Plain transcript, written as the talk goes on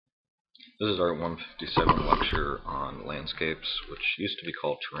This is our 157 lecture on landscapes, which used to be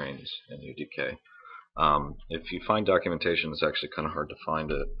called terrains in UDK. If you find documentation, it's actually kind of hard to find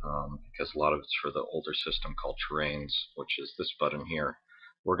it because a lot of it's for the older system called terrains, which is this button here.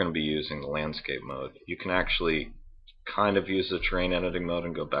 We're going to be using the landscape mode. You can actually kind of use the terrain editing mode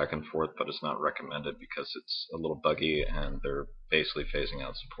and go back and forth, but it's not recommended because it's a little buggy and they're basically phasing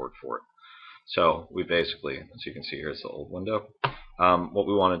out support for it. So we basically, as you can see, here's the old window. What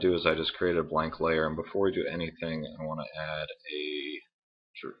we want to do is I just created a blank layer, and before we do anything, I want to add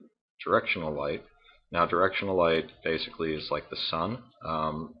a directional light. Now, directional light basically is like the sun.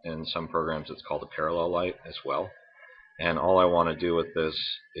 In some programs, it's called a parallel light as well. And all I want to do with this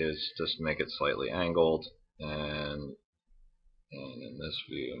is just make it slightly angled, and in this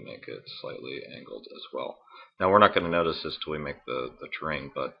view, make it slightly angled as well. Now, we're not going to notice this till we make the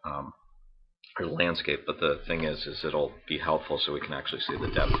terrain, but or landscape, but the thing is it'll be helpful so we can actually see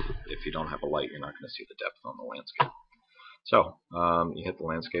the depth. If you don't have a light, you're not going to see the depth on the landscape. So you hit the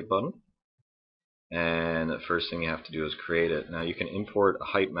landscape button, and the first thing you have to do is create it. Now you can import a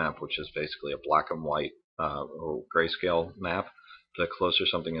height map, which is basically a black and white or grayscale map. The closer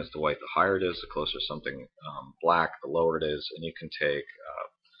something is to white, the higher it is. The closer something black, the lower it is. And you can take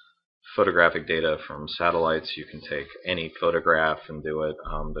photographic data from satellites. You can take any photograph and do it.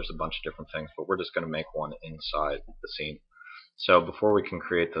 There's a bunch of different things, but we're just going to make one inside the scene. So before we can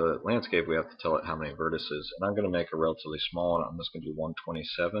create the landscape, we have to tell it how many vertices. And I'm going to make a relatively small one. I'm just going to do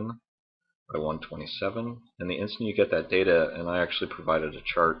 127 by 127. And the instant you get that data, and I actually provided a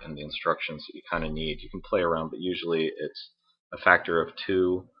chart and the instructions that you kind of need. You can play around, but usually it's a factor of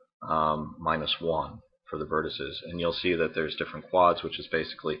 2 minus 1. For the vertices, and you'll see that there's different quads, which is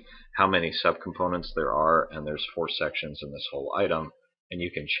basically how many subcomponents there are, and there's 4 sections in this whole item, and you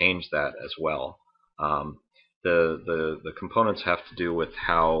can change that as well. The components have to do with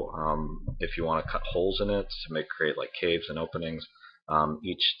how if you want to cut holes in it to create like caves and openings.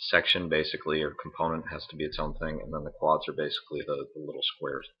 Each section basically or component has to be its own thing, and then the quads are basically the little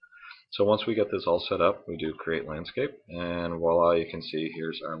squares. So once we get this all set up, we do create landscape, and voila, you can see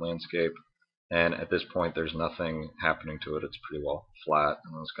here's our landscape. And at this point, there's nothing happening to it. It's pretty well flat.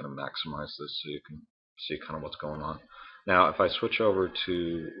 And I'm just going to maximize this so you can see kind of what's going on. Now, if I switch over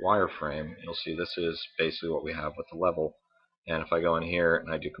to wireframe, you'll see this is basically what we have with the level. And if I go in here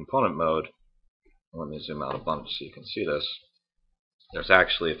and I do component mode, let me zoom out a bunch so you can see this. There's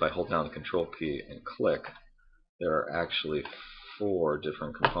actually, if I hold down the control key and click, there are actually 4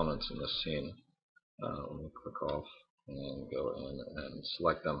 different components in this scene. Let me click off and go in and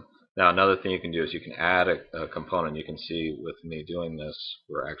select them. Now another thing you can do is you can add a component. You can see with me doing this,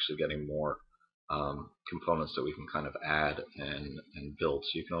 we're actually getting more components that we can kind of add and build.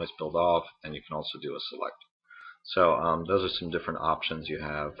 So you can always build off, and you can also do a select. So those are some different options you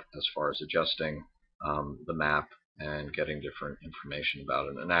have as far as adjusting the map and getting different information about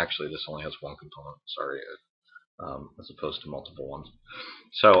it. And actually this only has 1 component, sorry, as opposed to multiple ones.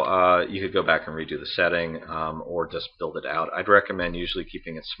 So you could go back and redo the setting or just build it out. I'd recommend usually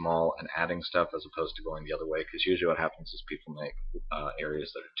keeping it small and adding stuff as opposed to going the other way, because usually what happens is people make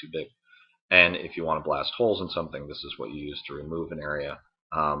areas that are too big. And if you want to blast holes in something, this is what you use to remove an area.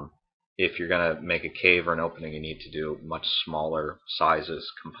 If you're going to make a cave or an opening, you need to do much smaller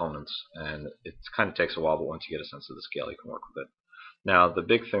sizes, components, and it kind of takes a while, but once you get a sense of the scale, you can work with it. Now, the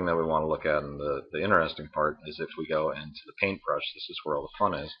big thing that we want to look at, and the interesting part, is if we go into the paintbrush, this is where all the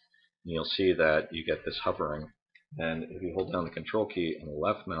fun is, and you'll see that you get this hovering, and if you hold down the control key and the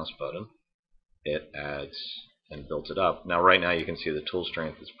left mouse button, it adds and builds it up. Now, right now you can see the tool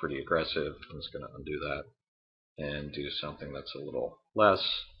strength is pretty aggressive. I'm just going to undo that and do something that's a little less,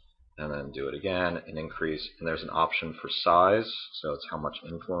 and then do it again and increase, and there's an option for size, so it's how much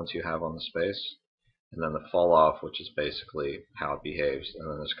influence you have on the space. And then the fall off, which is basically how it behaves, and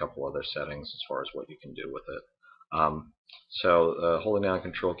then there's a couple other settings as far as what you can do with it. Holding down the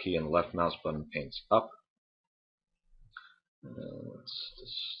control key and the left mouse button paints up. And let's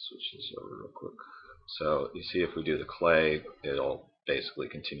just switch this over real quick. So you see if we do the clay, it'll basically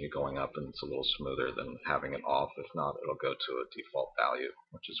continue going up, and it's a little smoother than having it off. If not, it'll go to a default value,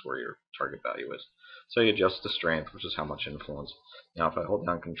 which is where your target value is. So you adjust the strength, which is how much influence. Now if I hold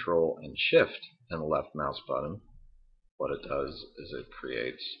down control and shift and the left mouse button, what it does is it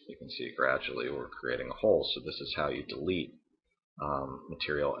creates, you can see gradually we're creating a hole. So this is how you delete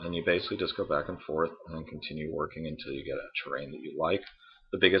material, and you basically just go back and forth and continue working until you get a terrain that you like.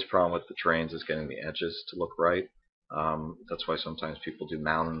 The biggest problem with the terrains is getting the edges to look right. That's why sometimes people do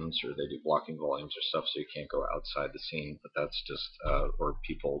mountains or they do blocking volumes or stuff so you can't go outside the scene. But that's just, or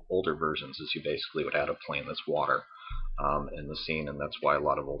people, older versions is you basically would add a plane that's water in the scene, and that's why a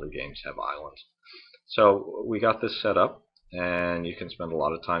lot of older games have islands. So we got this set up, and you can spend a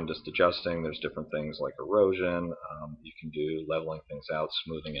lot of time just adjusting. There's different things like erosion. You can do leveling things out,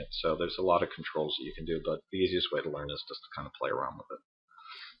 smoothing it. So there's a lot of controls that you can do, but the easiest way to learn is just to kind of play around with it.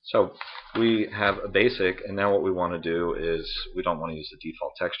 So we have a basic, and now what we want to do is we don't want to use the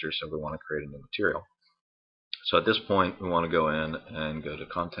default texture, so we want to create a new material. So at this point, we want to go in and go to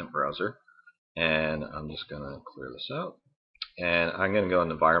Content Browser, and I'm just going to clear this out. And I'm going to go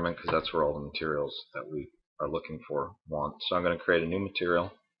in Environment because that's where all the materials that we are looking for want. So I'm going to create a new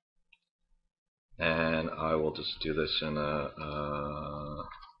material, and I will just do this in a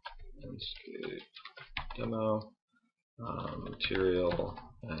landscape demo material,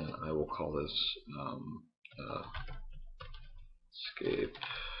 and I will call this escape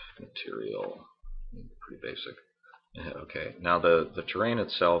material. Pretty basic. Okay, now the terrain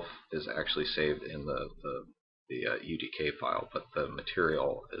itself is actually saved in the UDK file, but the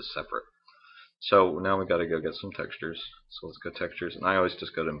material is separate. So now we got to go get some textures. So let's go textures, and I always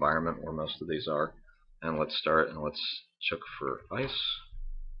just go to environment where most of these are, and let's start and let's check for ice.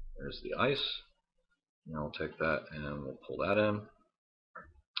 There's the ice. Now we'll take that and we'll pull that in.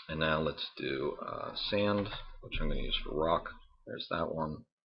 And now let's do sand, which I'm going to use for rock. There's that one.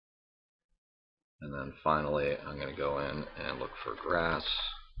 And then finally, I'm going to go in and look for grass.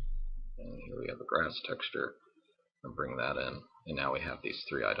 And here we have the grass texture. And bring that in. And now we have these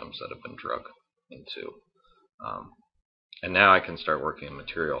three items that have been drug into. And now I can start working in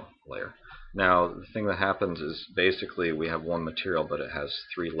material layer. Now, the thing that happens is basically we have one material, but it has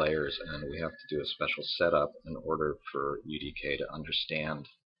three layers, and we have to do a special setup in order for UDK to understand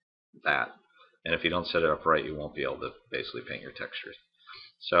that. And if you don't set it up right, you won't be able to basically paint your textures.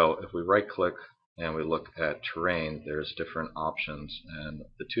 So if we right click and we look at terrain, there's different options, and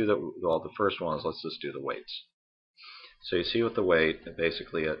the first one is, let's just do the weights. So you see with the weight,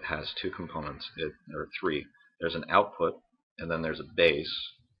 basically it has two components, or three. There's an output, and then there's a base,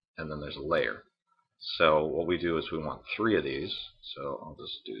 and then there's a layer. So what we do is we want three of these. So I'll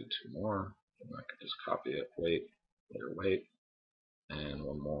just do two more, and I can just copy it, weight, layer weight, and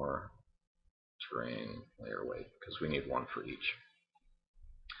one more, terrain, layer weight, because we need one for each.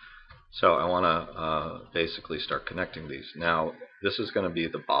 So I want to basically start connecting these. Now this is going to be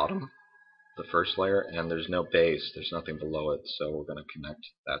the bottom, the first layer, and there's no base, there's nothing below it, so we're going to connect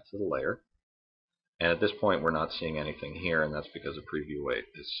that to the layer. And at this point we're not seeing anything here, and that's because the preview weight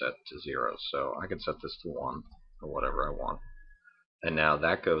is set to 0. So I can set this to 1 or whatever I want. And now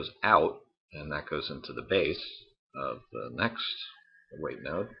that goes out, and that goes into the base of the next weight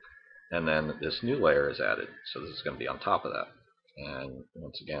node. And then this new layer is added, so this is going to be on top of that. And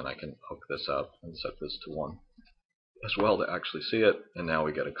once again, I can hook this up and set this to 1 as well to actually see it. And now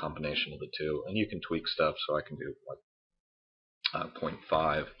we get a combination of the two. And you can tweak stuff, so I can do like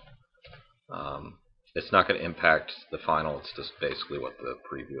 0.5. It's not going to impact the final, it's just basically what the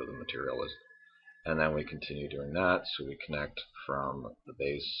preview of the material is. And then we continue doing that, so we connect from the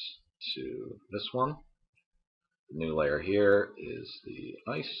base to this one. The new layer here is the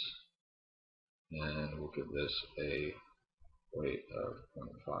ice, and we'll give this a weight of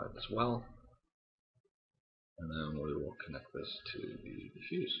 0.5 as well. And then we will connect this to the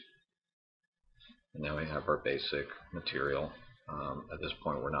diffuse. And now we have our basic material. At this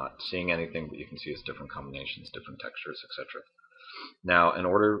point we're not seeing anything, but you can see it's different combinations, different textures, etc. Now, in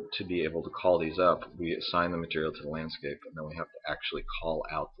order to be able to call these up, we assign the material to the landscape, and then we have to actually call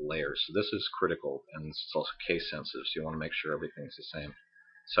out the layers. So this is critical, and it's also case sensitive, so you want to make sure everything's the same.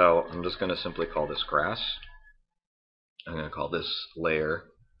 So I'm just going to simply call this grass. I'm going to call this layer,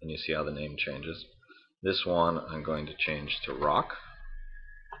 and you see how the name changes. This one I'm going to change to rock,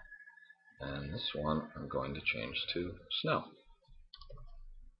 and this one I'm going to change to snow.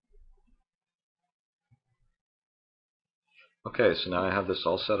 Okay, so now I have this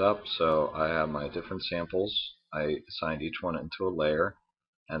all set up, so I have my different samples. I assigned each one into a layer,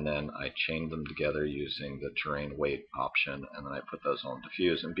 and then I chained them together using the terrain weight option, and then I put those on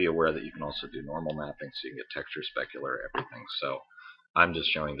diffuse. And be aware that you can also do normal mapping, so you can get texture, specular, everything. So I'm just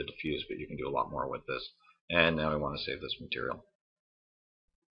showing the diffuse, but you can do a lot more with this. And now I want to save this material.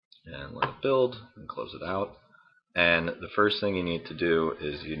 And let it build, and close it out. And the first thing you need to do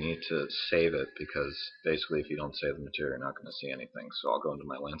is you need to save it, because basically if you don't save the material, you're not going to see anything. So I'll go into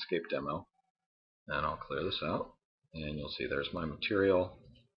my landscape demo, and I'll clear this out, and you'll see there's my material,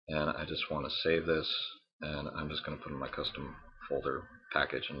 and I just want to save this, and I'm just going to put in my custom folder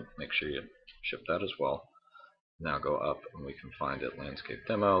package, and make sure you ship that as well. now go up and we can find it, landscape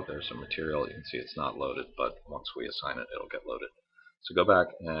demo. There's some material. You can see it's not loaded, but once we assign it, it'll get loaded. So go back,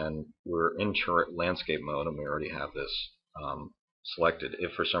 and we're in landscape mode, and we already have this selected.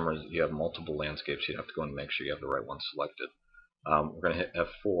 If for some reason you have multiple landscapes, you have to go and make sure you have the right one selected. We're going to hit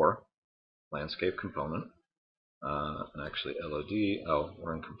F4, landscape component, and actually LOD. Oh,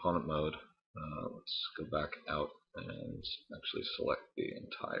 we're in component mode. Let's go back out and actually select the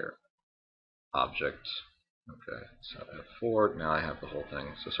entire object. Okay, so F4, now I have the whole thing.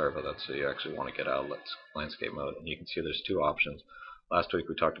 So sorry about that. So you actually want to get out of landscape mode, and you can see there's two options. Last week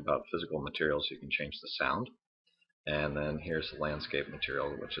we talked about physical materials, so you can change the sound. And then here's the landscape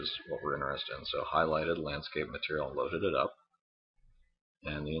material, which is what we're interested in. So highlighted landscape material and loaded it up.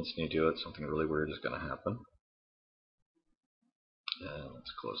 And the instant you do it, something really weird is going to happen. And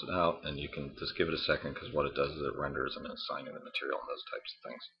let's close it out, and you can just give it a second, because what it does is it renders and assigning the material and those types of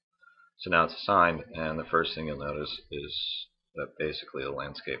things. So now it's assigned, and the first thing you'll notice is that basically the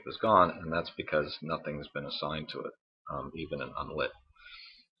landscape is gone, and that's because nothing's been assigned to it, even in unlit.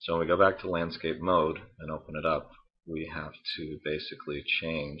 So when we go back to landscape mode and open it up, we have to basically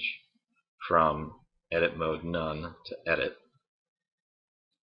change from edit mode none to edit.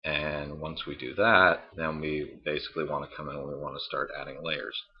 And once we do that, then we basically want to come in and we want to start adding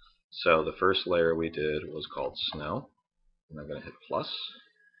layers. So the first layer we did was called snow, and I'm going to hit plus.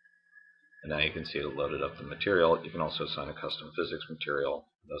 And now you can see it loaded up the material. You can also assign a custom physics material,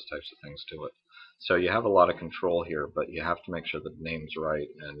 those types of things to it. So you have a lot of control here, but you have to make sure the name's right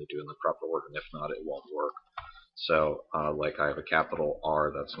and you do it in the proper order, and if not, it won't work. So like I have a capital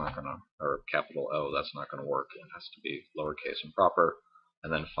R, that's not going to, or capital O, that's not going to work. It has to be lowercase and proper.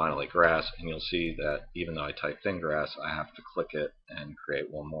 And then finally grass, and you'll see that even though I typed in grass, I have to click it and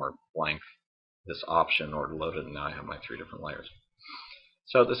create one more blank, this option, in order to load it, and now I have my three different layers.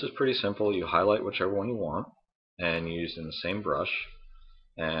 So this is pretty simple. You highlight whichever one you want, and you use in the same brush.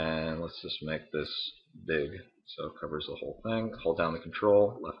 And let's just make this big so it covers the whole thing. Hold down the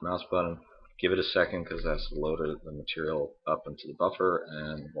control, left mouse button, give it a second because that's loaded the material up into the buffer,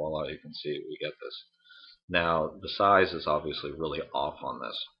 and voila, you can see we get this. Now the size is obviously really off on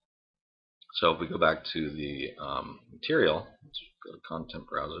this. So if we go back to the material, let's go to content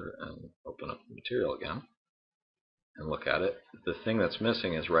browser and open up the material again and look at it. The thing that's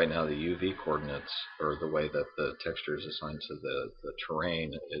missing is right now the UV coordinates, or the way that the texture is assigned to the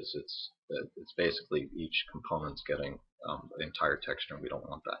terrain, is it's basically each component's getting the entire texture, and we don't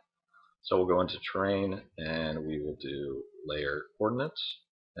want that. So we'll go into terrain and we will do layer coordinates,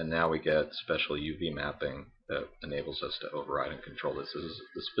 and now we get special UV mapping that enables us to override and control this. This is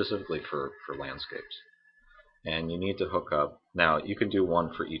specifically for landscapes. And you need to hook up. Now you can do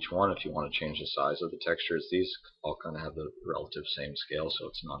one for each one if you want to change the size of the textures. These all kind of have the relative same scale, so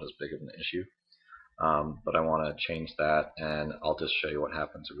it's not as big of an issue. But I want to change that, and I'll just show you what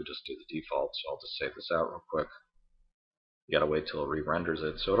happens if we just do the default. So I'll just save this out real quick. You gotta wait till it re-renders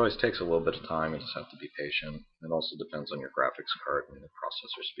it, so it always takes a little bit of time. You just have to be patient. It also depends on your graphics card and the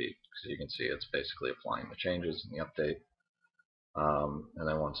processor speed, because you can see it's basically applying the changes in the update. And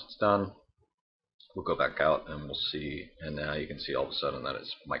then once it's done, we'll go back out and we'll see, and now you can see all of a sudden that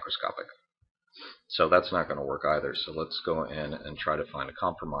it's microscopic. So that's not going to work either. So let's go in and try to find a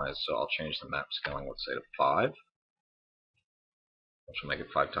compromise. So I'll change the map scaling, let's say to 5, which will make it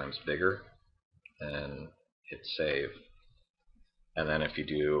 5 times bigger, and hit save. And then if you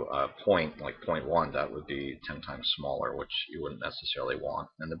do a point, like 0.1, that would be 10 times smaller, which you wouldn't necessarily want.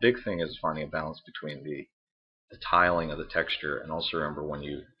 And the big thing is finding a balance between the tiling of the texture, and also remember when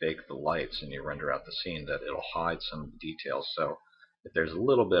you bake the lights and you render out the scene that it'll hide some of the details. So if there's a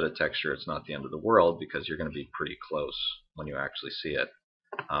little bit of texture, it's not the end of the world, because you're going to be pretty close when you actually see it.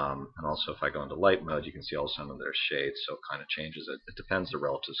 And also if I go into light mode, you can see all of a sudden there's shades, so it kind of changes it. It depends the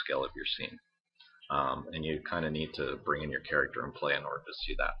relative scale of your scene. And you kind of need to bring in your character and play in order to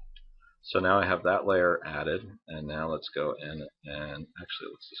see that. So now I have that layer added, and now let's go in and actually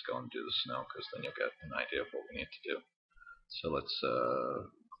let's just go and do the snow, because then you'll get an idea of what we need to do. So let's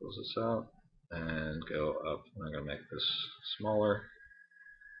close this out and go up. I'm going to make this smaller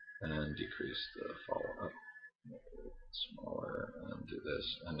and decrease the follow up. Smaller, and do this,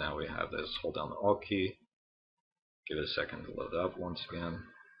 and now we have this. Hold down the Alt key, give it a second to load up once again.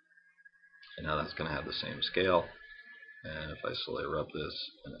 And now that's going to have the same scale. And if I slowly rub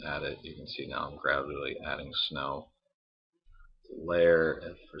this and add it, you can see now I'm gradually adding snow to the layer.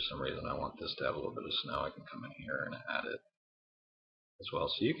 If for some reason I want this to have a little bit of snow, I can come in here and add it as well.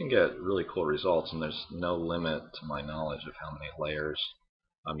 So you can get really cool results, and there's no limit to my knowledge of how many layers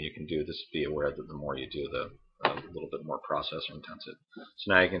you can do. Just be aware that the more you do, the a little bit more processor intensive.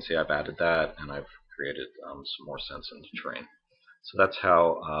 So now you can see I've added that, and I've created some more sense into terrain. So that's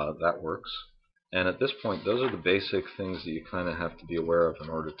how that works. And at this point, those are the basic things that you kind of have to be aware of in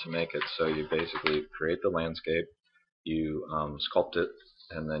order to make it. So you basically create the landscape, you sculpt it,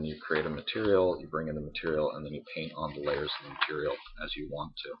 and then you create a material, you bring in the material, and then you paint on the layers of the material as you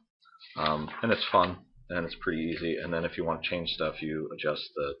want to. And it's fun, and it's pretty easy. And then if you want to change stuff, you adjust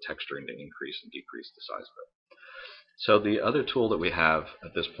the texturing to increase and decrease the size of it. So the other tool that we have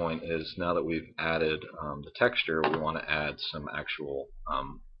at this point is, now that we've added the texture, we want to add some actual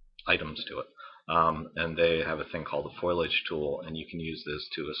items to it. And they have a thing called the Foilage tool, and you can use this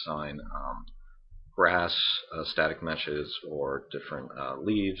to assign grass, static meshes, or different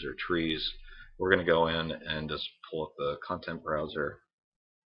leaves or trees. We're going to go in and just pull up the content browser,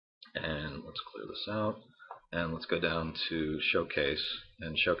 and let's clear this out. And let's go down to Showcase,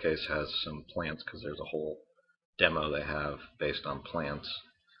 and Showcase has some plants because there's a whole demo they have based on plants,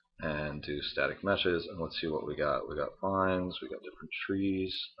 and do static meshes, and let's see what we got. We got vines, we got different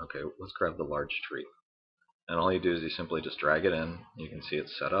trees. Okay, let's grab the large tree, and all you do is you simply just drag it in. You can see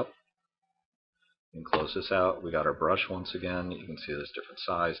it's set up. You can close this out. We got our brush once again. You can see there's different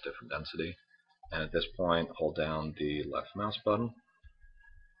size, different density, and at this point hold down the left mouse button,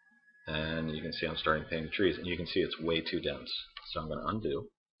 and you can see I'm starting painting trees, and you can see it's way too dense, so I'm going to undo.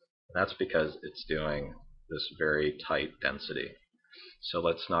 That's because it's doing this very tight density. So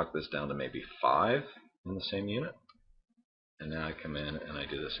let's knock this down to maybe 5 in the same unit. And now I come in and I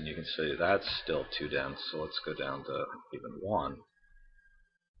do this, and you can see that's still too dense. So let's go down to even 1.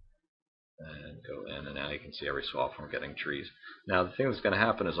 And go in, and now you can see every so often we're getting trees. Now the thing that's going to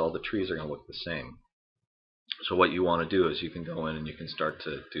happen is all the trees are going to look the same. So what you want to do is you can go in and you can start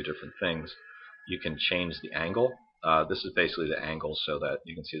to do different things. You can change the angle. This is basically the angle, so that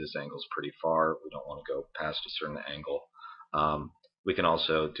you can see this angle is pretty far. We don't want to go past a certain angle. We can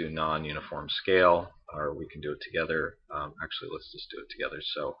also do non-uniform scale, or we can do it together. Actually, let's just do it together.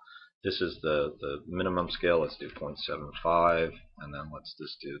 So this is the minimum scale. Let's do 0.75, and then let's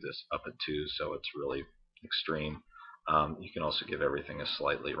just do this up at 2, so it's really extreme. You can also give everything a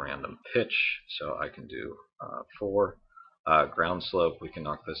slightly random pitch, so I can do 4. Ground slope, we can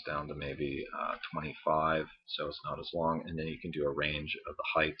knock this down to maybe 25, so it's not as long, and then you can do a range of the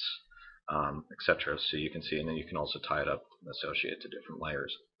heights, etc. So you can see, and then you can also tie it up and associate it to different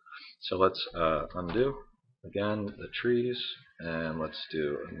layers. So let's undo again the trees, and let's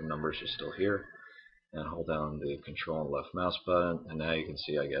do, and the numbers are still here, and hold down the control and left mouse button, and now you can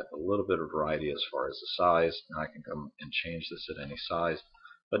see I get a little bit of variety as far as the size. Now I can come and change this at any size,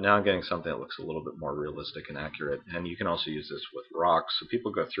 but now I'm getting something that looks a little bit more realistic and accurate. And you can also use this with rocks. So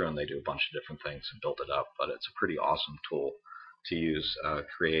people go through and they do a bunch of different things and build it up, but it's a pretty awesome tool to use,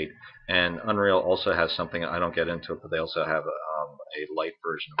 create. And Unreal also has something, I don't get into it, but they also have a light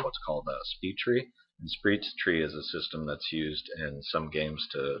version of what's called a speed tree. And speed tree is a system that's used in some games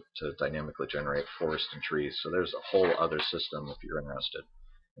to dynamically generate forest and trees. So there's a whole other system if you're interested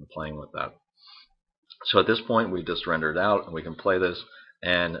in playing with that. So at this point we just rendered out, and we can play this.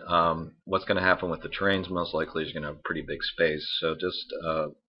 And what's going to happen with the terrains most likely is going to have pretty big space. So just,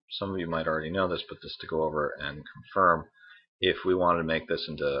 some of you might already know this, but just to go over and confirm, if we wanted to make this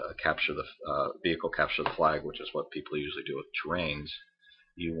into a capture the vehicle capture the flag, which is what people usually do with terrains,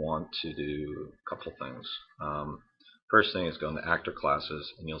 you want to do a couple things. First thing is go into actor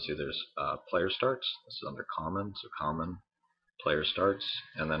classes, and you'll see there's player starts. This is under common, so common player starts,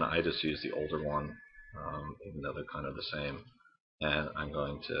 and then I just use the older one, even though they're kind of the same. And I'm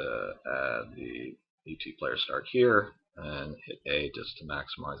going to add the UT player start here and hit A just to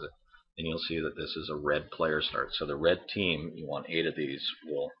maximize it. And you'll see that this is a red player start. So the red team, you want 8 of these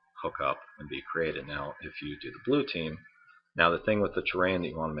will hook up and be created. Now if you do the blue team, now the thing with the terrain that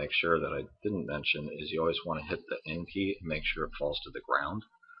you want to make sure that I didn't mention is you always want to hit the N key and make sure it falls to the ground.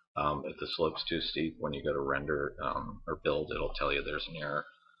 If the slope's too steep, when you go to render or build, it'll tell you there's an error.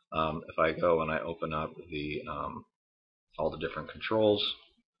 If I go and I open up the all the different controls,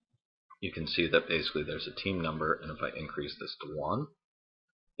 you can see that basically there's a team number, and if I increase this to 1,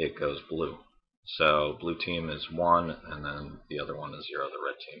 it goes blue. So blue team is 1, and then the other one is 0, the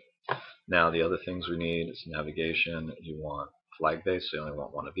red team. Now the other things we need is navigation. You want flag base, so you only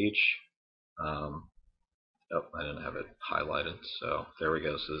want 1 of each. Oh, I didn't have it highlighted, so there we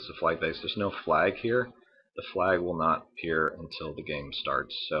go. So this is a flag base. There's no flag here. The flag will not appear until the game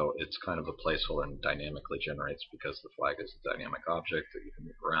starts, so it's kind of a placeholder and dynamically generates because the flag is a dynamic object that you can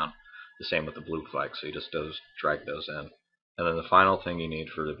move around. The same with the blue flag, so you just drag those in. And then the final thing you need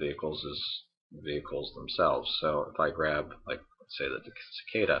for the vehicles is the vehicles themselves. So if I grab, like, let's say the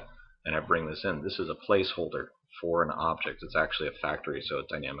cicada, and I bring this in, this is a placeholder for an object. It's actually a factory, so it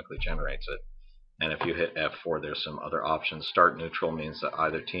dynamically generates it. And if you hit F4, there's some other options. Start neutral means that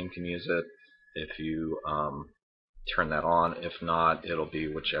either team can use it. If you turn that on, if not, it'll be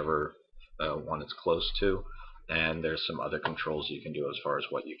whichever one it's close to. And there's some other controls you can do as far as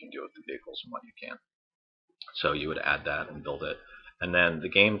what you can do with the vehicles and what you can't. So you would add that and build it. And then the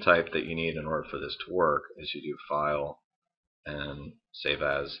game type that you need in order for this to work is you do File and Save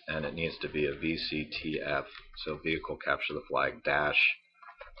As, and it needs to be a VCTF, so Vehicle Capture the Flag dash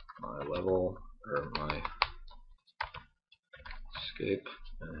my level, or my escape,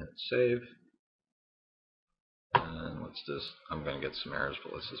 and hit save. And let's just, I'm going to get some errors,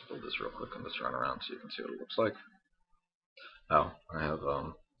 but let's just build this real quick and just run around so you can see what it looks like. Oh, I have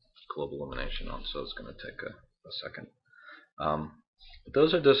global elimination on, so it's going to take a second. But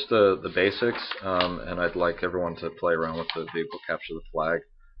those are just the basics, and I'd like everyone to play around with the vehicle capture the flag.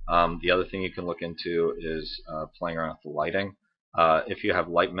 The other thing you can look into is playing around with the lighting. If you have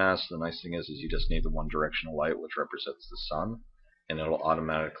light mass, the nice thing is you just need the one directional light, which represents the sun, and it'll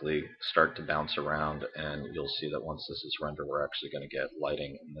automatically start to bounce around, and you'll see that once this is rendered, we're actually going to get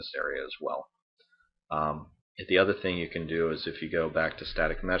lighting in this area as well. The other thing you can do is if you go back to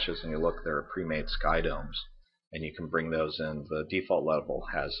static meshes and you look, there are pre-made sky domes, and you can bring those in. The default level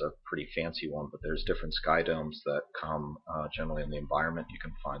has a pretty fancy one, but there's different sky domes that come generally in the environment. You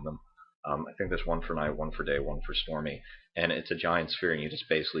can find them. I think there's one for night, one for day, one for stormy, and it's a giant sphere, and you just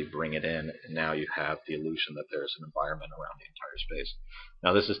basically bring it in, and now you have the illusion that there's an environment around the entire space.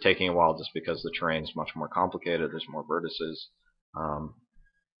 Now this is taking a while just because the terrain is much more complicated. There's more vertices.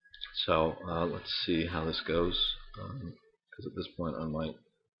 So let's see how this goes, because at this point I might.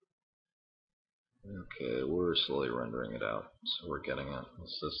 Okay, we're slowly rendering it out, so we're getting it.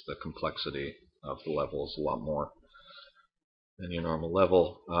 It's just the complexity of the level is a lot more than your normal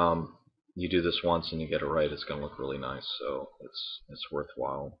level. You do this once and you get it right, it's going to look really nice, so it's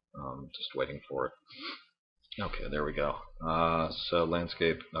worthwhile just waiting for it. Okay, there we go. So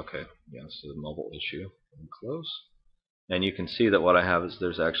landscape, okay, yeah, this is a mobile issue. And close. And you can see that what I have is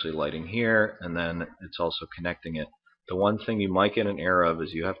there's actually lighting here, and then it's also connecting it. The one thing you might get an error of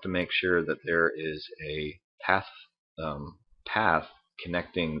is you have to make sure that there is a path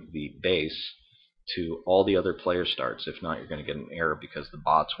connecting the base to all the other player starts. If not, you're going to get an error because the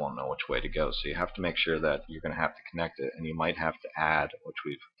bots won't know which way to go. So you have to make sure that you're going to have to connect it, and you might have to add, which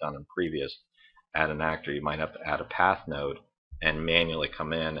we've done in previous, add an actor. You might have to add a path node and manually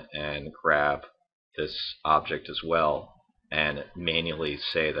come in and grab this object as well, and manually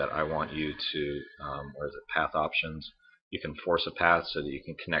say that I want you to, where is it, path options. You can force a path so that you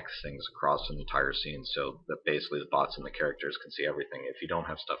can connect things across an entire scene, so that basically the bots and the characters can see everything. If you don't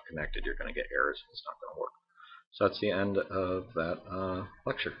have stuff connected, you're going to get errors and it's not going to work. So that's the end of that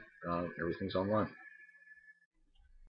lecture. Everything's online.